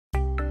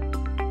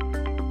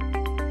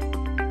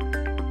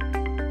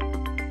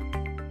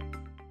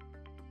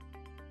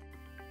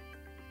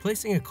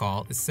Placing a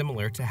call is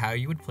similar to how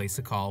you would place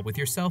a call with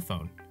your cell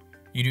phone.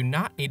 You do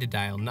not need to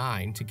dial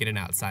 9 to get an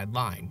outside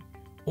line,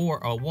 or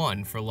a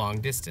 1 for long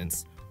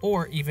distance,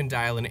 or even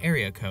dial an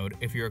area code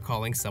if you are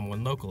calling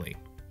someone locally.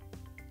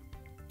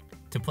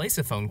 To place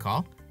a phone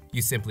call,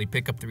 you simply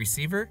pick up the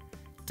receiver,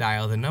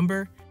 dial the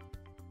number,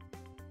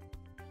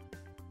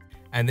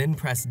 and then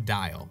press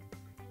dial.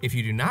 If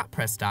you do not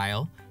press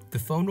dial, the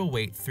phone will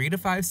wait 3 to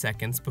 5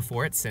 seconds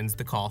before it sends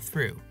the call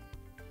through.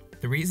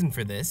 The reason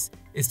for this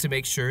is to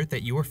make sure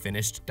that you are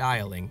finished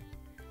dialing.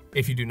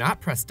 If you do not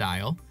press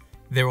dial,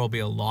 there will be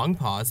a long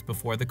pause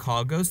before the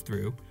call goes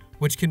through,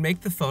 which can make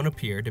the phone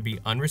appear to be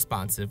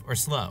unresponsive or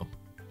slow.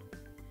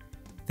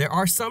 There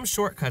are some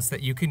shortcuts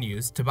that you can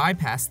use to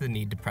bypass the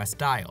need to press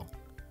dial.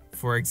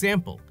 For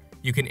example,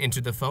 you can enter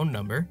the phone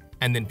number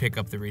and then pick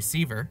up the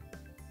receiver,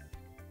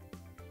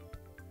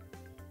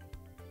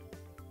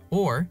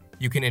 or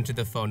you can enter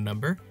the phone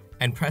number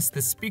and press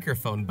the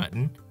speakerphone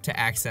button to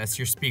access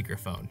your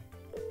speakerphone.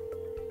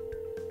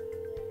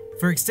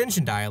 For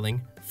extension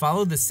dialing,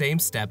 follow the same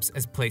steps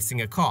as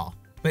placing a call,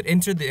 but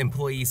enter the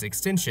employee's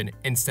extension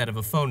instead of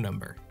a phone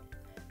number.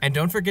 And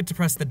don't forget to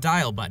press the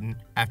dial button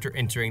after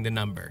entering the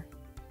number.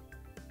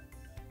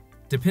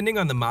 Depending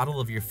on the model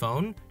of your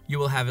phone, you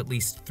will have at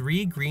least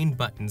 3 green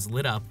buttons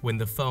lit up when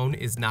the phone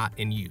is not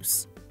in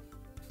use.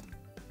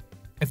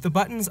 If the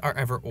buttons are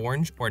ever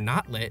orange or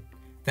not lit,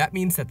 that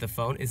means that the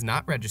phone is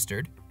not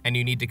registered and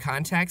you need to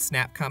contact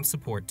Snapcom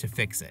support to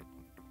fix it.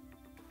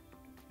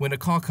 When a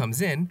call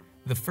comes in,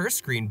 the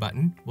first green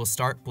button will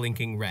start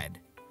blinking red.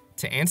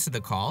 To answer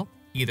the call,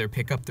 either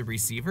pick up the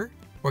receiver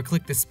or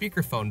click the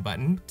speakerphone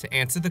button to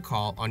answer the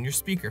call on your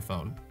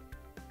speakerphone.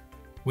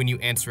 When you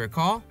answer a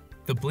call,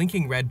 the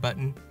blinking red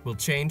button will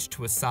change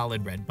to a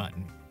solid red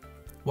button.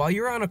 While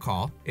you're on a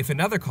call, if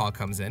another call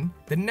comes in,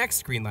 the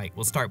next green light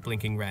will start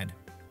blinking red.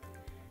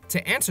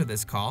 To answer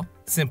this call,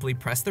 simply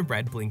press the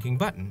red blinking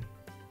button.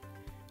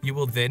 You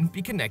will then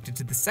be connected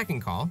to the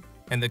second call,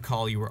 and the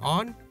call you were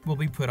on will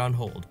be put on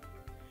hold.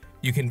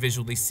 You can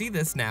visually see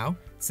this now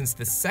since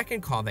the second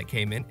call that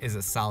came in is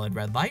a solid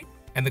red light,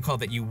 and the call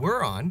that you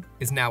were on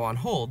is now on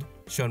hold,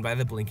 shown by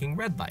the blinking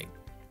red light.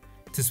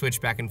 To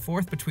switch back and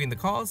forth between the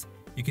calls,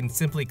 you can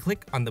simply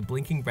click on the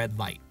blinking red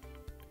light.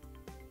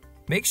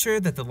 Make sure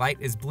that the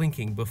light is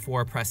blinking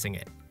before pressing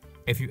it.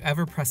 If you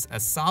ever press a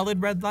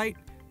solid red light,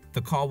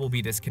 the call will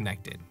be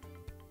disconnected.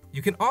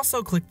 You can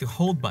also click the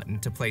hold button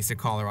to place a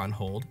caller on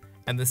hold,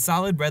 and the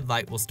solid red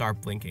light will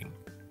start blinking.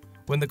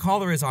 When the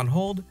caller is on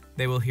hold,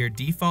 they will hear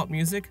default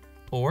music,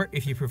 or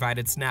if you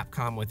provided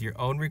Snapcom with your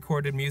own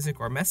recorded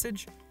music or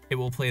message, it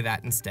will play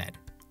that instead.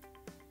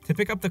 To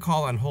pick up the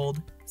call on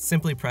hold,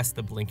 simply press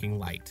the blinking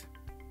light.